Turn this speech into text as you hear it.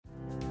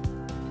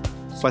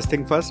First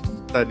thing first,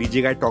 the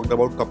rejig I talked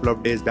about a couple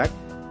of days back,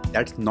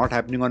 that's not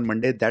happening on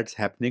Monday, that's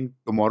happening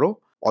tomorrow.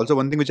 Also,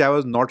 one thing which I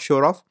was not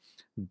sure of,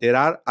 there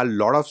are a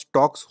lot of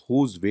stocks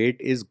whose weight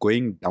is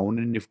going down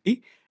in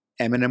Nifty.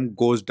 M&M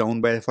goes down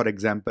by, for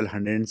example,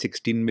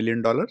 $116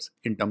 million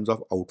in terms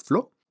of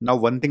outflow. Now,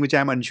 one thing which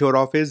I am unsure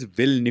of is,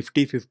 will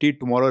Nifty 50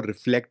 tomorrow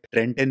reflect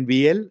Trent and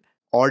BL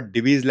or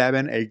Divi's Lab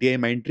and LTI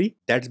Mindtree?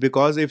 That's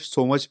because if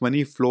so much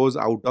money flows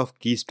out of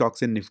key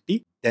stocks in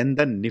Nifty, then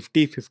the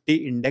Nifty 50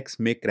 index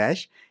may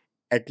crash,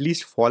 at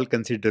least fall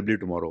considerably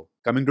tomorrow.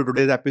 Coming to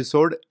today's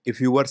episode,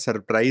 if you were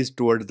surprised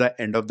towards the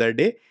end of the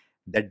day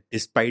that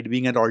despite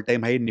being at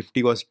all-time high,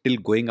 Nifty was still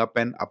going up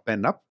and up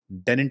and up,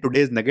 then in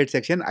today's nugget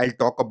section, I'll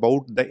talk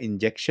about the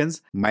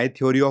injections, my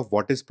theory of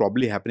what is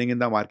probably happening in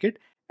the market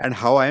and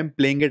how I am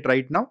playing it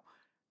right now.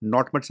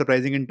 Not much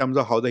surprising in terms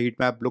of how the heat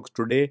map looks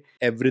today.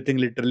 Everything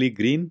literally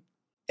green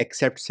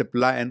except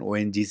Cipla and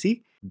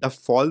ONGC. The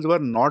falls were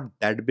not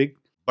that big,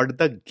 but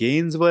the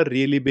gains were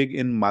really big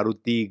in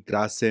Maruti,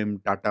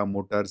 Grasim, Tata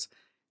Motors.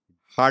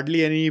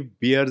 Hardly any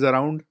bears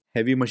around.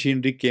 Heavy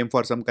machinery came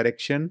for some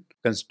correction.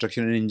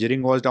 Construction and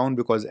engineering was down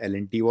because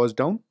L&T was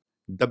down.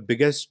 The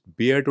biggest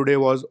bear today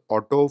was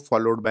auto,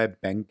 followed by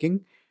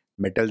banking,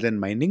 metals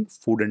and mining,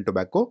 food and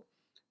tobacco.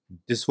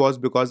 This was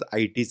because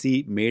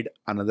ITC made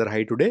another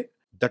high today.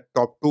 The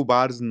top two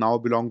bars now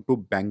belong to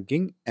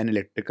banking and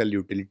electrical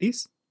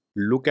utilities.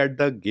 Look at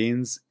the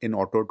gains in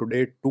auto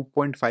today,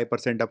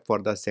 2.5% up for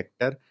the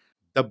sector.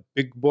 The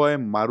big boy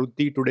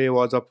Maruti today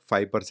was up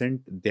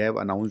 5%. They have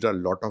announced a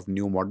lot of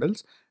new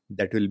models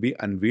that will be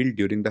unveiled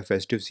during the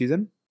festive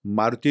season.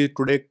 Maruti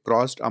today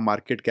crossed a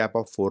market cap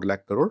of 4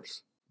 lakh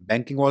crores.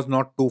 Banking was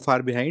not too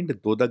far behind,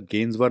 though the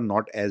gains were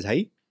not as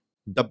high.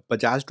 The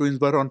Bajaj twins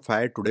were on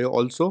fire today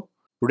also.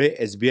 Today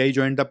SBI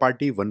joined the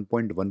party,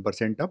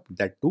 1.1% up,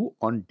 that too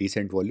on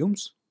decent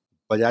volumes.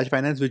 Bajaj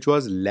Finance, which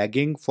was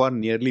lagging for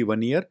nearly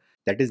 1 year,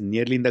 that is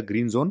nearly in the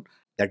green zone.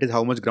 That is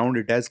how much ground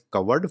it has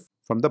covered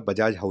from the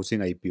Bajaj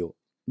Housing IPO.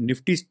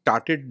 Nifty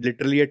started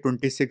literally at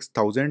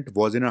 26,000,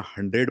 was in a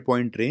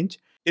 100-point range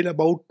till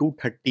about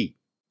 230,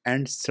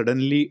 and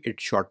suddenly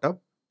it shot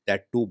up,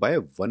 that too by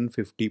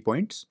 150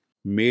 points,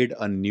 made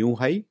a new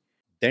high.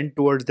 Then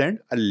towards the end,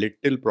 a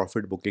little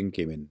profit booking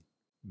came in.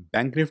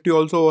 Bank Nifty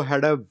also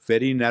had a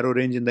very narrow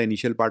range in the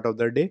initial part of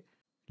the day,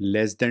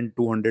 less than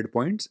 200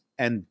 points,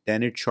 and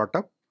then it shot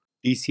up.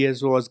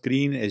 TCS was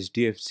green,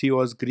 HDFC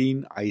was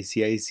green,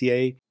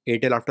 ICICI,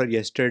 Airtel after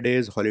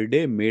yesterday's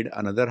holiday made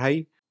another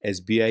high,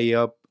 SBI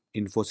up,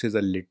 Infosys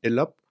a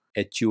little up,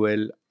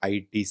 HUL,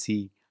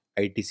 ITC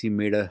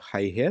made a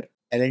high here,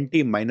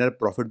 L&T minor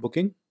profit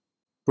booking.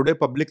 Today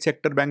public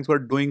sector banks were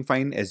doing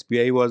fine,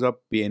 SBI was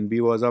up, PNB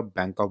was up,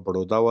 Bank of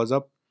Baroda was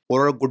up.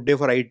 Overall good day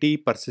for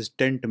IT,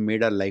 Persistent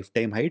made a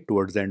lifetime high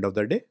towards the end of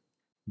the day.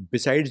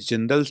 Besides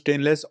Jindal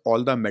Stainless,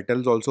 all the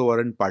metals also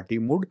were in party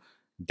mood.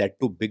 That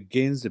too big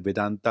gains,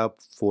 Vedanta up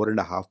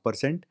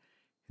 4.5%,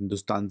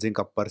 Hindustan Zinc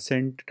up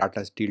percent,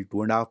 Tata Steel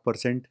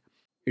 2.5%.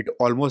 It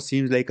almost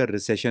seems like a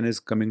recession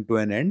is coming to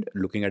an end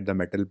looking at the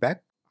metal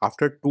pack.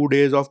 After 2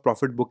 days of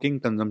profit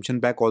booking,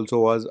 consumption pack also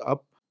was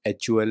up,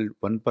 HUL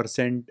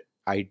 1%,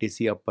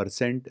 ITC up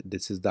percent.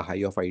 This is the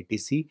high of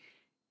ITC.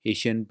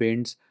 Asian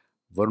Paints,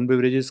 Varun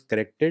Beverages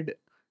corrected,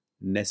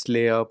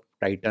 Nestle up,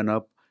 Titan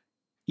up.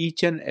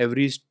 Each and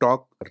every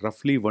stock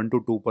roughly 1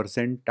 to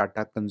 2%,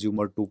 Tata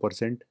Consumer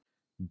 2%.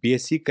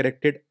 BSE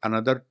corrected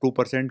another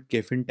 2%,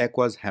 Kefin Tech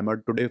was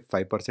hammered today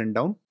 5%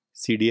 down.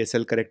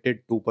 CDSL corrected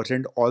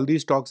 2%. All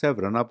these stocks have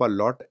run up a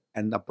lot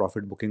and the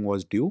profit booking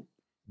was due.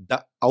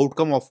 The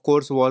outcome of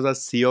course was a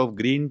sea of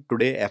green.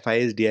 Today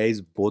FIs,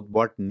 DIs both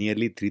bought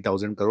nearly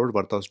 3,000 crore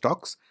worth of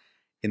stocks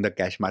in the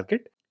cash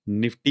market.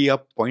 Nifty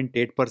up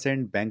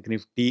 0.8%, Bank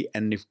Nifty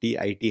and Nifty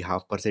IT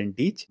 0.5%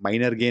 each.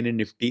 Minor gain in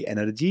Nifty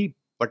Energy,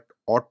 but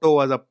auto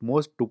was up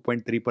most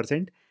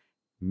 2.3%.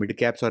 Mid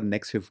caps or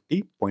next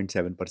 50,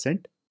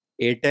 0.7%.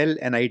 Airtel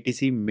and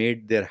ITC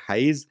made their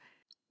highs.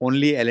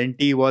 Only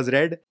L&T was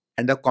red.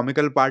 And the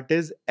comical part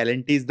is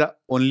L&T is the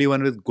only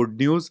one with good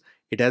news.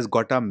 It has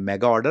got a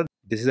mega order.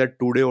 This is a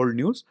 2-day-old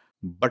news.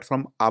 But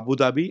from Abu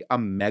Dhabi, a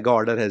mega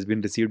order has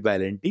been received by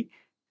L&T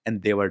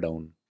and they were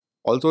down.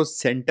 Also,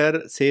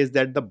 Center says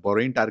that the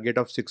borrowing target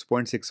of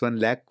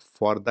 6.61 lakh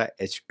for the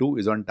H2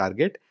 is on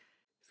target.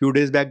 Few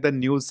days back, the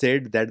news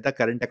said that the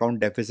current account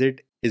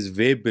deficit is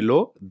way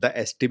below the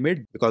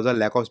estimate because of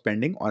lack of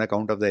spending on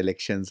account of the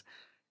elections.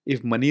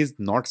 If money is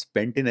not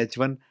spent in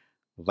H1,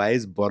 why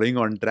is borrowing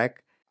on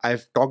track?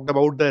 I've talked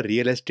about the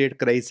real estate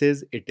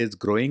crisis. It is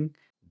growing.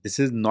 This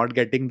is not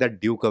getting the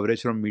due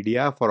coverage from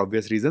media for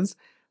obvious reasons.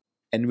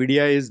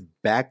 Nvidia is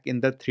back in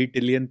the 3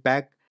 trillion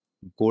pack.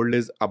 Gold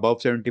is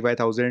above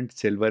 75,000.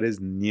 Silver is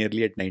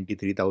nearly at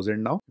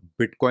 93,000 now.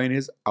 Bitcoin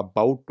is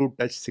about to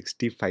touch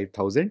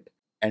 65,000.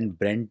 And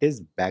Brent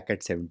is back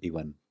at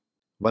 71.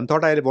 One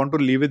thought I want to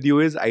leave with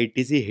you is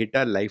ITC hit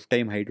a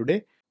lifetime high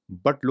today.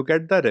 But look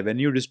at the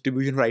revenue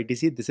distribution for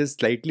ITC. This is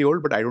slightly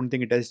old, but I don't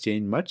think it has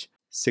changed much.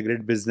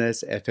 Cigarette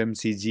business,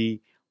 FMCG,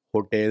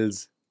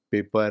 hotels,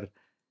 paper,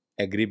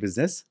 agri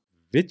business.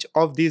 Which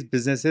of these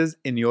businesses,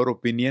 in your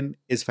opinion,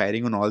 is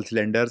firing on all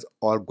cylinders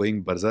or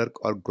going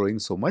berserk or growing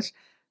so much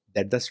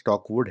that the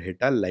stock would hit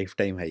a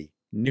lifetime high?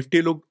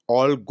 Nifty looked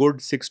all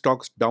good, 6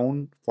 stocks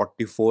down,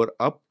 44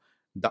 up.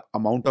 The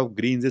amount of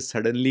greens is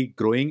suddenly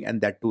growing and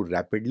that too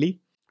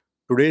rapidly.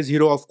 Today's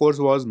hero, of course,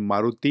 was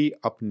Maruti,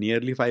 up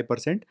nearly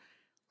 5%,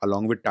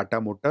 along with Tata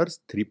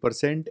Motors,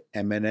 3%,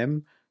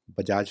 M&M,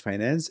 Bajaj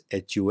Finance,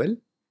 HUL.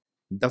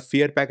 The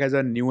fear pack has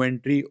a new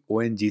entry,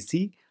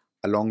 ONGC,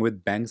 along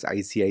with banks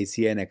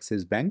ICICI and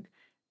Axis Bank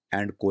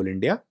and Coal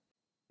India.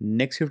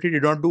 Next 50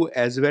 did not do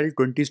as well,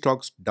 20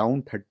 stocks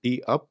down,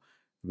 30 up.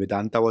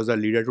 Vedanta was the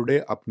leader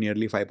today, up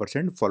nearly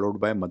 5%, followed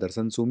by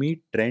Motherson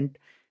Sumi, Trent,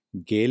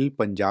 Gale,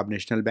 Punjab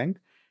National Bank.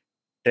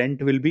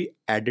 Trent will be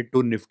added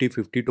to Nifty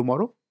 50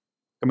 tomorrow.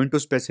 Coming to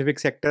specific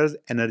sectors,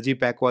 energy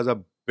pack was a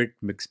bit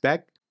mixed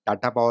bag.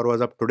 Tata Power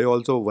was up today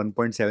also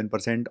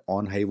 1.7%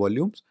 on high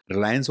volumes.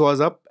 Reliance was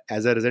up.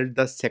 As a result,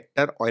 the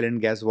sector oil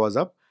and gas was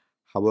up.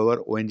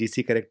 However,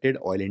 ONGC corrected,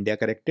 Oil India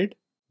corrected.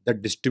 The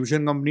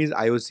distribution companies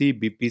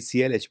IOC,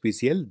 BPCL,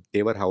 HPCL,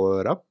 they were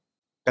however up.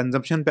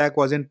 Consumption pack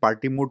was in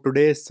party mood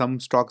today. Some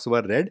stocks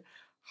were red.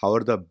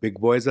 However, the big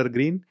boys are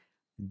green.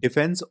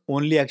 Defense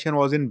only action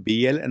was in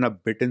BL and a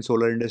bit in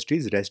solar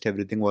industries. Rest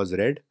everything was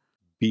red.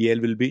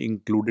 BL will be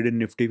included in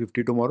Nifty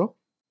 50 tomorrow.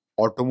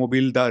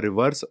 Automobile, the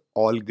reverse,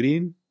 all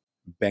green.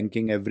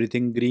 Banking,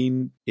 everything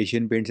green.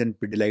 Asian Paints and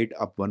Pidilite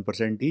up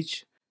 1%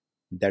 each.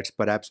 That's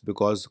perhaps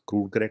because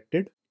crude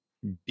corrected.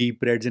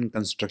 Deep reds in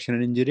construction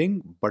and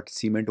engineering, but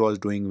cement was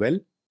doing well.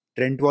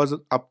 Trent was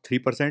up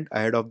 3%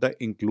 ahead of the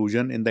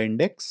inclusion in the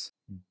index.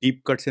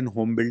 Deep cuts in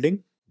home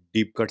building,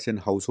 deep cuts in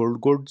household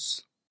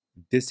goods.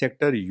 This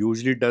sector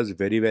usually does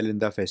very well in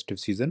the festive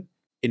season.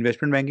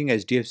 Investment banking,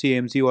 HDFC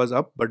AMC was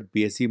up, but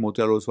BSE,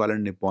 Motilal Oswal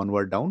and Nippon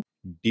were down.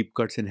 Deep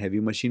cuts in heavy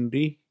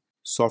machinery.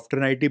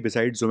 Software and IT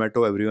besides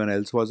Zomato, everyone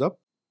else was up.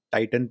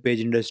 Titan Page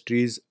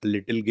Industries,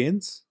 little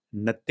gains.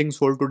 Nothing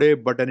sold today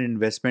but an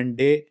investment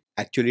day,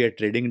 actually a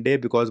trading day,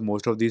 because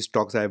most of these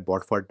stocks I have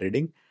bought for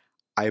trading.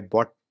 I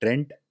bought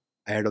Trent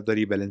ahead of the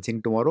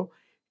rebalancing tomorrow.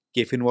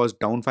 Kfin was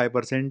down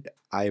 5%.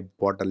 I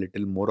bought a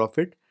little more of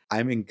it.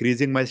 I'm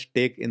increasing my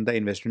stake in the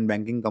investment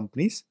banking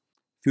companies.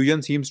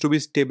 Fusion seems to be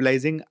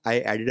stabilizing. I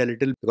added a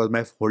little because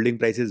my holding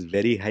price is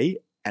very high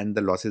and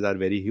the losses are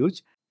very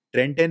huge.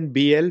 Trent and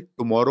BL,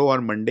 tomorrow or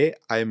Monday,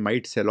 I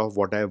might sell off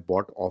what I have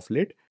bought off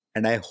late.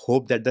 And I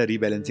hope that the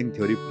rebalancing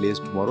theory plays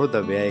tomorrow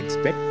the way I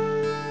expect.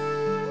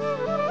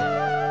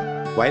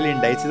 While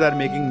indices are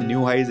making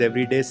new highs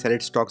every day,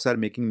 select stocks are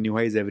making new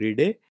highs every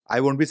day. I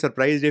won't be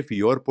surprised if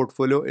your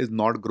portfolio is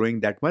not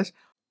growing that much.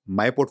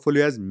 My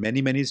portfolio has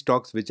many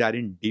stocks which are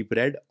in deep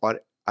red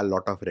or a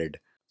lot of red.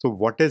 So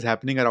what is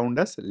happening around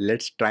us?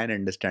 Let's try and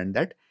understand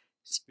that.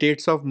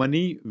 States of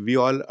money, we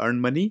all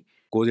earn money,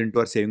 goes into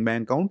our saving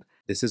bank account.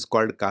 This is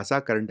called CASA,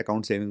 current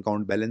account saving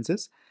account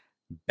balances.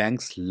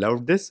 Banks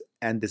love this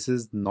and this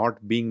is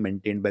not being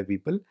maintained by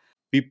people.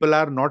 People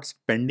are not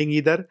spending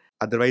either.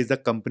 Otherwise, the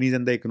companies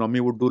and the economy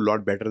would do a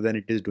lot better than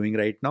it is doing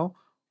right now.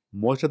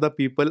 Most of the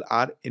people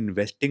are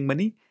investing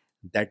money,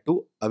 that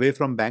too away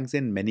from banks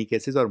in many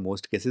cases or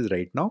most cases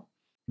right now.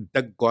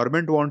 The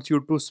government wants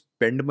you to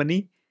spend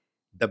money.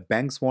 The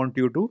banks want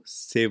you to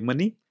save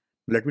money.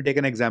 Let me take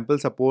an example.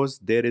 Suppose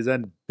there is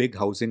a big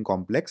housing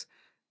complex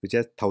which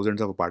has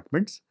thousands of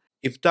apartments.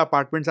 If the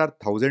apartments are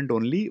 1,000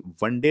 only,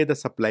 one day the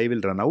supply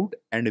will run out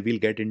and we'll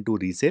get into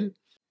resale.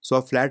 So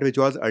a flat which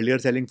was earlier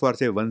selling for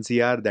say 1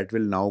 CR, that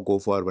will now go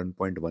for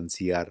 1.1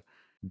 CR.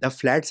 The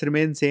flats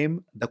remain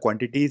same, the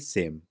quantity is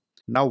same.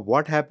 Now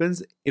what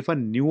happens if a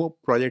new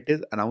project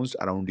is announced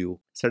around you?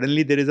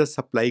 Suddenly there is a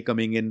supply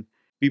coming in.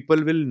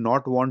 People will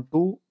not want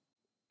to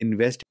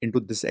invest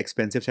into this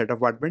expensive set of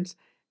apartments.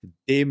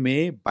 They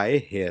may buy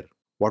here.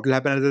 What will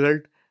happen as a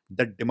result?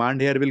 The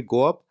demand here will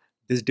go up.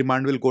 This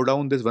demand will go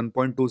down. This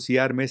 1.2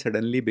 CR may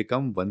suddenly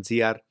become 1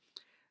 CR.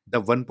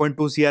 The 1.2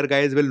 CR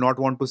guys will not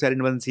want to sell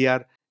in 1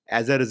 CR.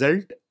 As a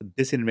result,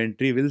 this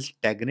inventory will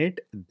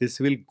stagnate. This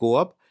will go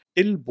up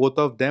till both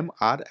of them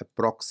are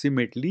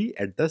approximately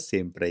at the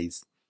same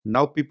price.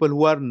 Now, people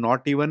who are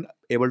not even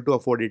able to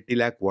afford 80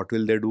 lakh, what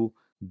will they do?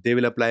 They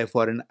will apply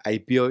for an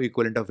IPO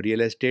equivalent of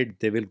real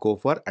estate. They will go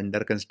for under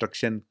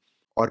construction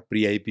or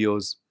pre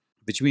IPOs,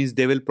 which means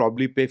they will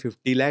probably pay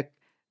 50 lakh.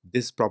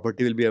 This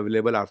property will be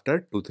available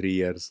after 2-3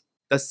 years.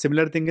 The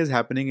similar thing is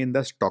happening in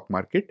the stock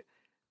market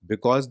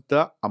because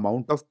the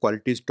amount of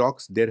quality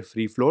stocks, their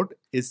free float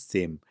is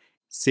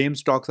same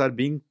stocks are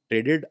being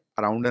traded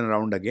around and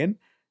around again.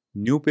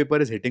 New paper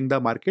is hitting the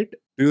market.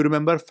 Do you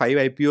remember 5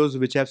 IPOs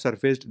which have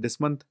surfaced this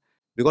month?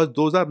 Because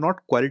those are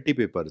not quality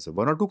papers.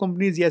 1 or 2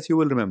 companies, yes, you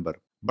will remember.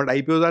 But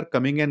IPOs are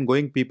coming and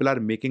going. People are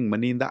making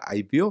money in the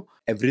IPO.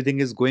 Everything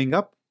is going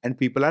up and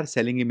people are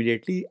selling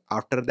immediately.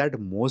 After that,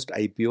 most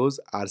IPOs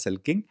are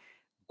selling,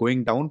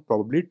 going down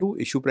probably to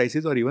issue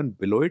prices or even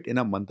below it in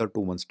a month or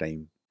 2 months'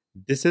 time.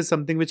 This is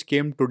something which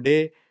came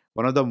today.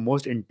 One of the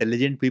most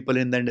intelligent people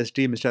in the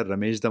industry, Mr.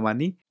 Ramesh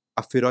Damani,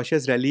 a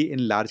ferocious rally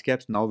in large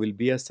caps now will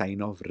be a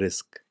sign of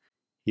risk.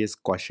 He is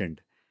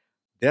cautioned.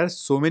 There are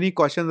so many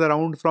questions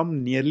around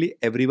from nearly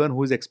everyone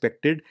who is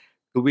expected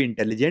to be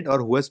intelligent or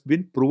who has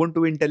been proven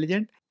to be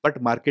intelligent,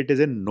 but market is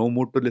in no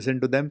mood to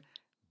listen to them.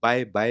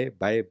 Buy,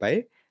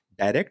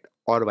 direct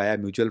or via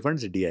mutual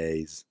funds,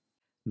 DIIs.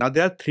 Now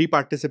there are three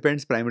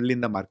participants primarily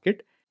in the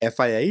market: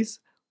 FIIs,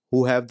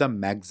 who have the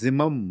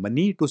maximum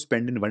money to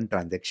spend in one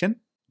transaction.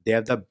 They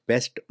have the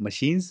best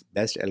machines,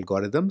 best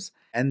algorithms,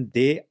 and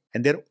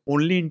their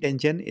only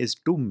intention is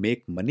to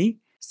make money.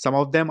 Some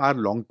of them are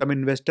long-term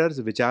investors,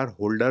 which are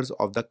holders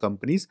of the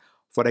companies.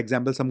 For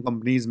example, some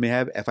companies may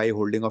have FI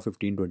holding of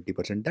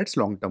 15-20%. That's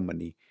long-term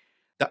money.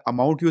 The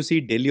amount you see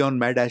daily on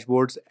my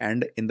dashboards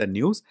and in the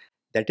news,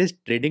 that is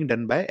trading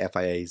done by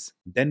FIIs.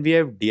 Then we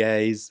have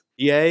DIIs.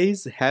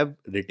 DIIs have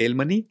retail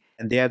money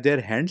and they have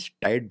their hands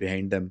tied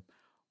behind them.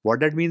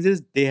 What that means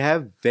is they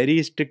have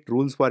very strict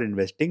rules for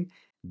investing.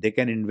 They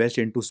can invest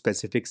into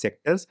specific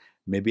sectors,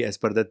 maybe as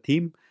per the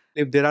theme.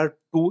 If there are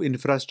two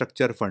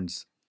infrastructure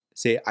funds,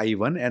 say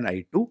I1 and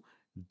I2,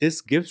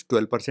 this gives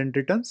 12%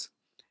 returns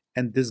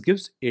and this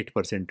gives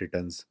 8%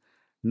 returns.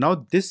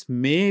 Now, this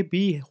may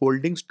be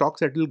holding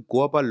stocks that will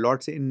go up a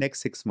lot in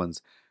next 6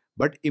 months,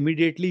 but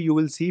immediately you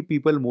will see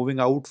people moving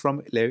out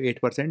from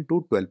 8%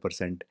 to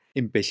 12%.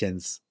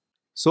 Impatience.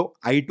 So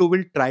I2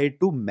 will try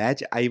to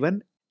match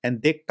I1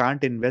 and they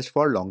can't invest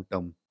for long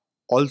term.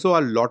 Also,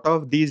 a lot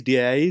of these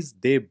DIIs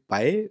they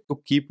buy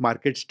to keep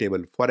market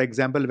stable. For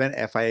example, when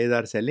FIIs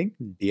are selling,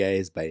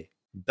 DIIs buy.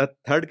 The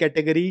third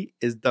category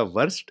is the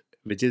worst,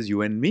 which is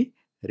you and me,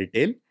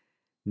 retail.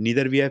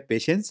 Neither we have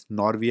patience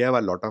nor we have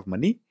a lot of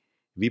money.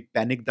 We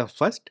panic the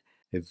first.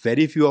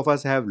 Very few of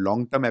us have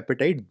long term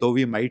appetite, though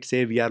we might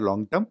say we are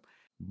long term.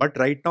 But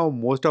right now,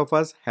 most of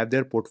us have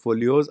their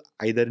portfolios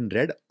either in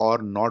red or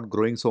not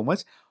growing so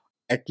much,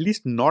 at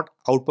least not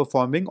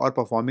outperforming or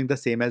performing the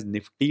same as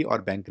Nifty or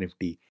Bank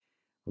Nifty.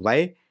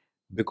 Why?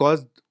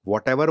 Because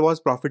whatever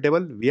was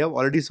profitable, we have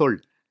already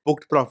sold,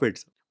 booked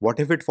profits. What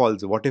if it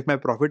falls? What if my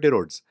profit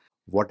erodes?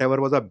 Whatever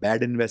was a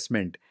bad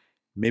investment,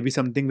 maybe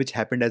something which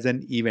happened as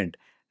an event,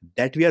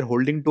 that we are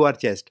holding to our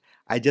chest.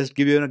 I just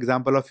give you an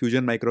example of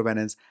Fusion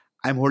Microfinance.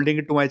 I'm holding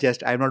it to my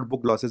chest. I have not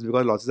booked losses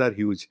because losses are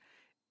huge.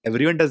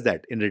 Everyone does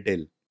that in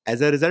retail.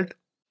 As a result,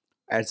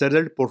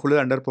 portfolio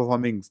is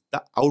underperforming.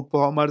 The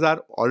outperformers are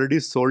already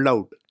sold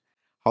out.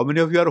 How many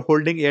of you are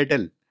holding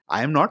Airtel?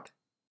 I am not.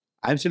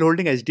 I'm still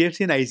holding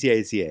HDFC and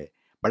ICICI,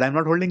 but I'm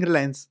not holding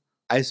Reliance.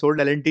 I sold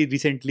L&T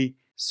recently.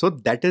 So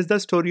that is the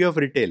story of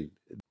retail.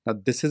 Now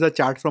this is a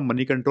chart from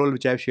Money Control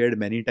which I've shared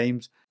many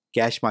times.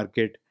 Cash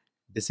market.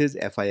 This is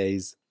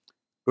FIIs.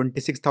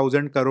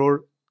 26,000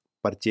 crore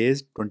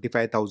purchased,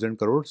 25,000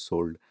 crore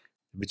sold,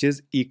 which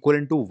is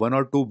equivalent to $1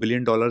 or $2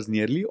 billion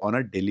nearly on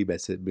a daily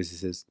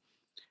basis.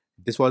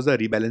 This was the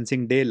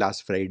rebalancing day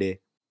last Friday.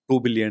 2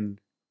 billion,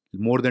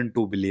 more than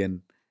 2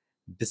 billion.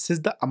 This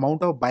is the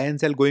amount of buy and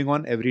sell going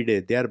on every day.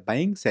 They are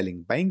buying,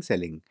 selling, buying,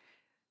 selling.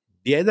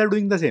 DIs are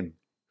doing the same.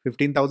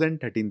 15,000,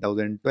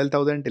 13,000,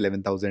 12,000,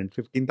 11,000,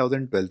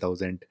 15,000,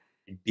 12,000.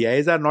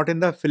 DIs are not in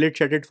the fill it,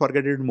 shut it,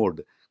 forget it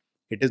mode.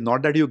 It is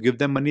not that you give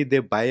them money, they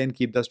buy and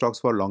keep the stocks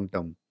for long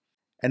term.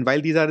 And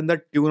while these are in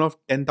the tune of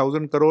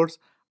 10,000 crores,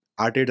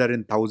 our trades are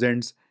in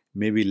thousands,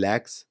 maybe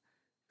lakhs.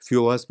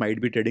 Few of us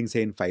might be trading,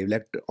 say, in 5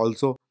 lakh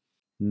also.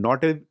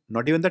 Not even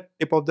the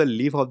tip of the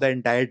leaf of the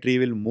entire tree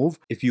will move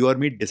if you or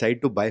me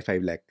decide to buy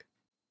 5 lakh.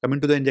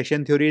 Coming to the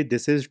injection theory,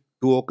 this is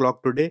 2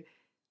 o'clock today.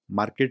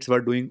 Markets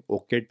were doing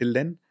okay till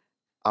then.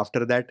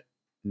 After that,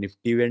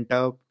 Nifty went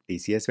up,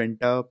 TCS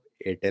went up,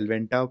 Airtel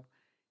went up,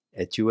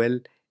 HUL,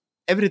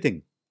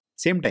 everything.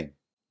 Same time.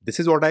 This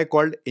is what I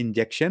called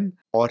injection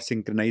or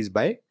synchronized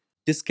buy.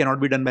 This cannot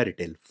be done by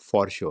retail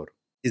for sure.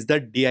 Is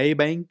that DI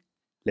buying?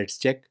 Let's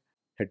check.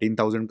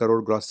 13,000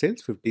 crore gross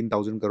sales,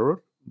 15,000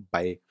 crore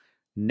buy.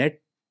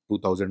 Net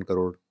 2,000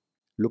 crore.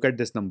 Look at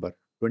this number.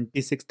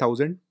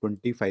 26,000,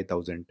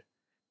 25,000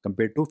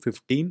 compared to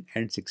 15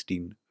 and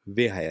 16.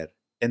 Way higher.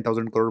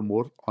 10,000 crore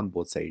more on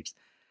both sides.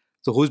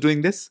 So who's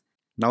doing this?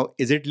 Now,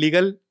 is it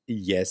legal?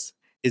 Yes.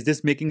 Is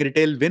this making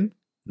retail win?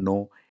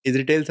 No. Is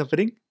retail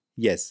suffering?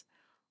 Yes.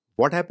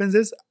 What happens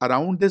is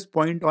around this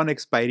point on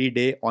expiry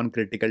day, on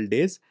critical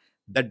days,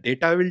 the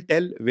data will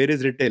tell where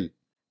is retail.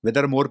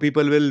 Whether more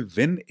people will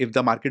win if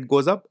the market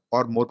goes up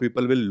or more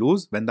people will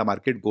lose when the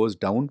market goes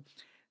down.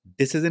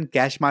 This is in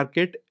cash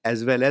market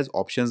as well as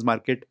options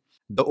market.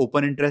 The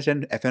open interest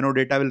and FNO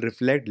data will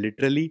reflect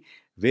literally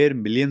where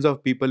millions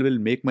of people will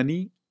make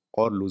money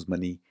or lose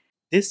money.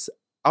 This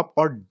up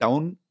or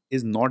down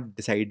is not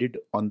decided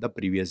on the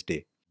previous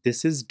day.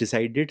 This is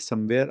decided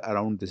somewhere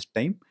around this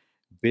time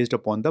based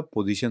upon the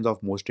positions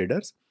of most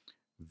traders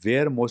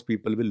where most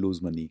people will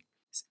lose money.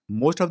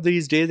 Most of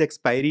these days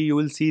expiry, you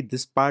will see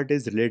this part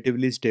is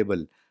relatively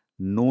stable,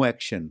 no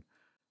action.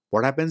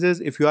 What happens is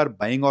if you are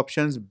buying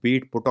options, be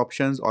it put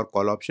options or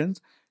call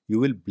options, you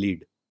will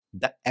bleed.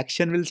 The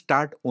action will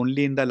start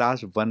only in the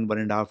last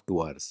 1.5,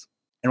 2 hours.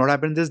 And what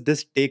happens is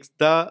this takes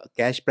the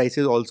cash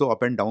prices also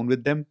up and down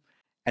with them.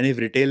 And if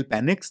retail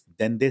panics,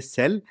 then they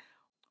sell.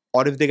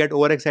 Or if they get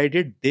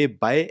overexcited, they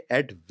buy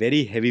at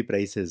very heavy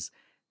prices.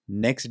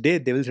 Next day,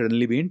 they will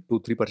suddenly be in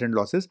 2-3%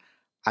 losses.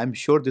 I'm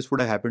sure this would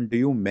have happened to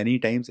you many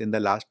times in the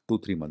last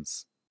 2-3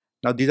 months.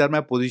 Now, these are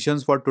my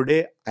positions for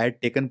today. I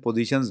had taken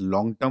positions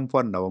long term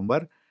for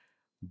November,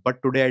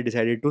 but today I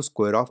decided to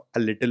square off a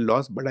little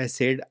loss. But I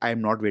said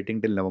I'm not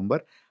waiting till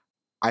November.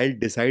 I'll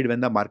decide when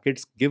the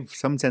markets give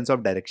some sense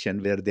of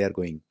direction where they are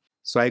going.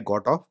 So I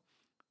got off.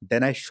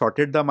 Then I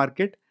shorted the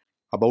market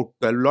about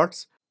 12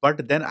 lots,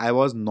 but then I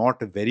was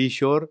not very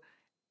sure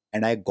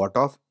and I got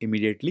off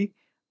immediately,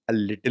 a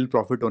little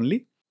profit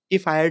only.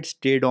 If I had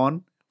stayed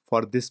on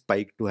for this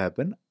spike to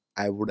happen,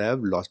 I would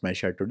have lost my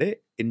share today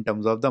in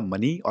terms of the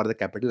money or the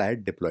capital I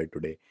had deployed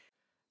today.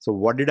 So,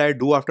 what did I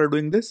do after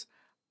doing this?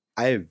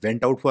 I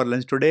went out for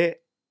lunch today.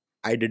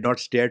 I did not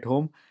stay at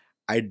home.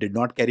 I did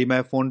not carry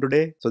my phone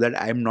today so that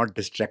I am not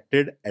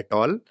distracted at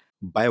all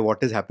by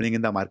what is happening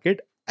in the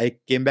market. I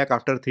came back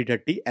after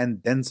 3:30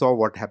 and then saw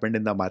what happened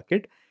in the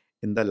market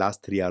in the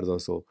last 3 hours or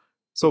so.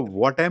 So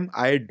what am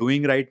I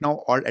doing right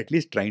now, or at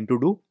least trying to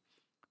do?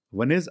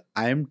 One is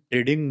I am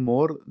trading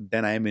more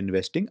than I am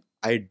investing.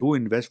 I do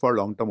invest for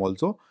long term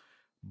also,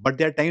 but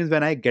there are times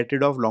when I get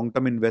rid of long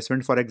term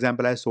investment. For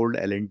example, I sold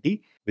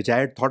LNT, which I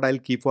had thought I'll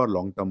keep for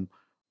long term.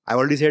 I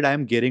already said I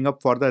am gearing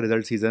up for the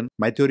result season.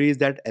 My theory is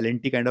that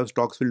LNT kind of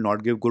stocks will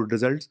not give good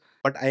results,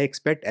 but I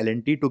expect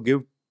LNT to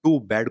give two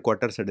bad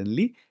quarters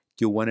suddenly,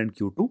 Q1 and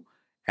Q2,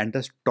 and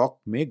the stock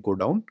may go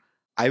down.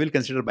 I will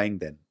consider buying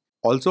then.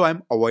 Also,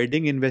 I'm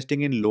avoiding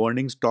investing in low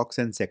earning stocks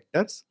and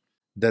sectors.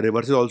 The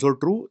reverse is also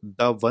true.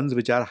 The ones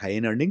which are high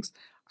in earnings,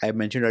 I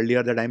mentioned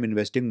earlier that I'm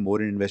investing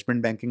more in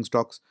investment banking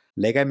stocks.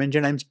 Like I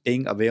mentioned, I'm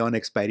staying away on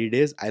expiry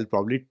days. I'll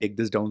probably take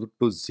this down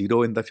to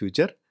zero in the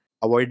future.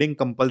 Avoiding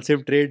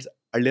compulsive trades.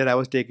 Earlier, I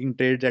was taking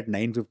trades at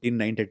 9:15,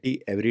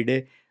 9:30 every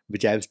day,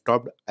 which I have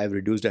stopped. I've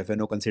reduced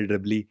FNO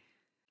considerably.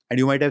 And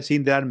you might have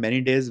seen there are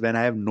many days when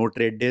I have no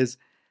trade days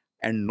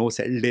and no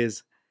sell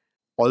days.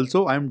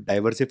 Also, I'm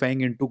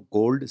diversifying into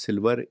gold,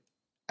 silver.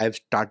 I've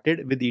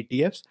started with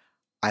ETFs.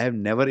 I have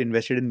never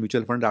invested in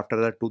mutual funds after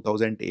the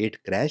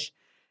 2008 crash,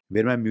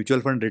 where my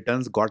mutual fund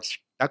returns got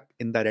stuck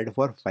in the red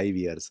for 5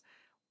 years.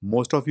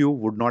 Most of you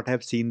would not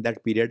have seen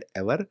that period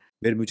ever,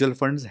 where mutual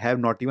funds have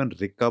not even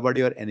recovered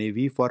your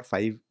NAV for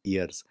 5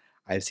 years.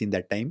 I've seen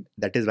that time.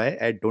 That is why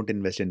I don't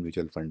invest in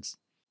mutual funds.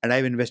 And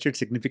I've invested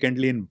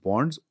significantly in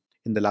bonds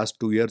in the last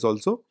 2 years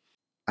also.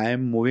 I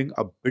am moving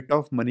a bit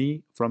of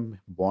money from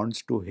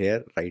bonds to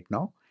here right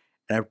now.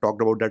 And I've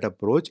talked about that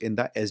approach in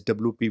the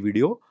SWP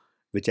video,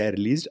 which I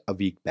released a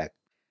week back.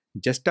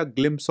 Just a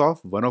glimpse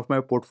of one of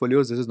my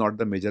portfolios. This is not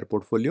the major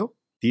portfolio.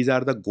 These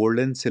are the gold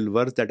and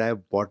silvers that I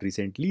have bought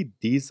recently.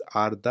 These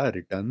are the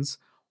returns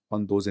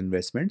on those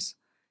investments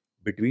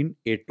between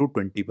 8 to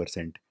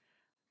 20%.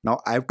 Now,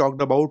 I've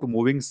talked about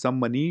moving some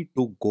money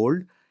to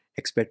gold,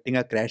 expecting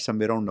a crash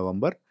somewhere around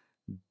November.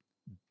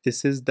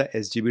 This is the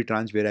SGB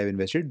tranche where I've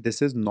invested.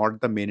 This is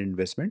not the main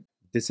investment.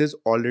 This is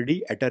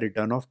already at a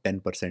return of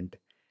 10%,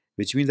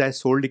 which means I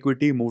sold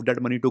equity, moved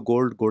that money to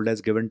gold. Gold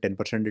has given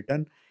 10%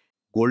 return.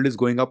 Gold is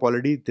going up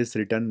already. This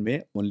return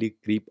may only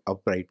creep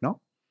up right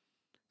now.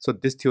 So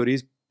this theory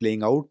is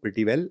playing out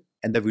pretty well.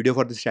 And the video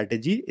for this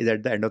strategy is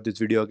at the end of this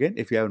video again,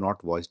 if you have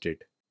not watched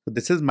it. So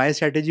this is my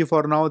strategy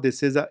for now.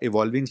 This is an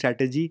evolving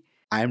strategy.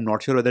 I am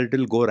not sure whether it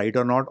will go right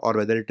or not, or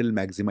whether it will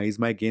maximize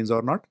my gains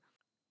or not.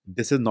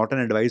 This is not an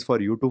advice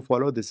for you to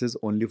follow. This is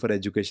only for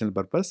educational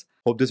purpose.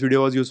 Hope this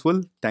video was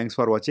useful. Thanks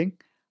for watching.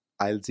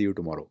 I'll see you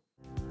tomorrow.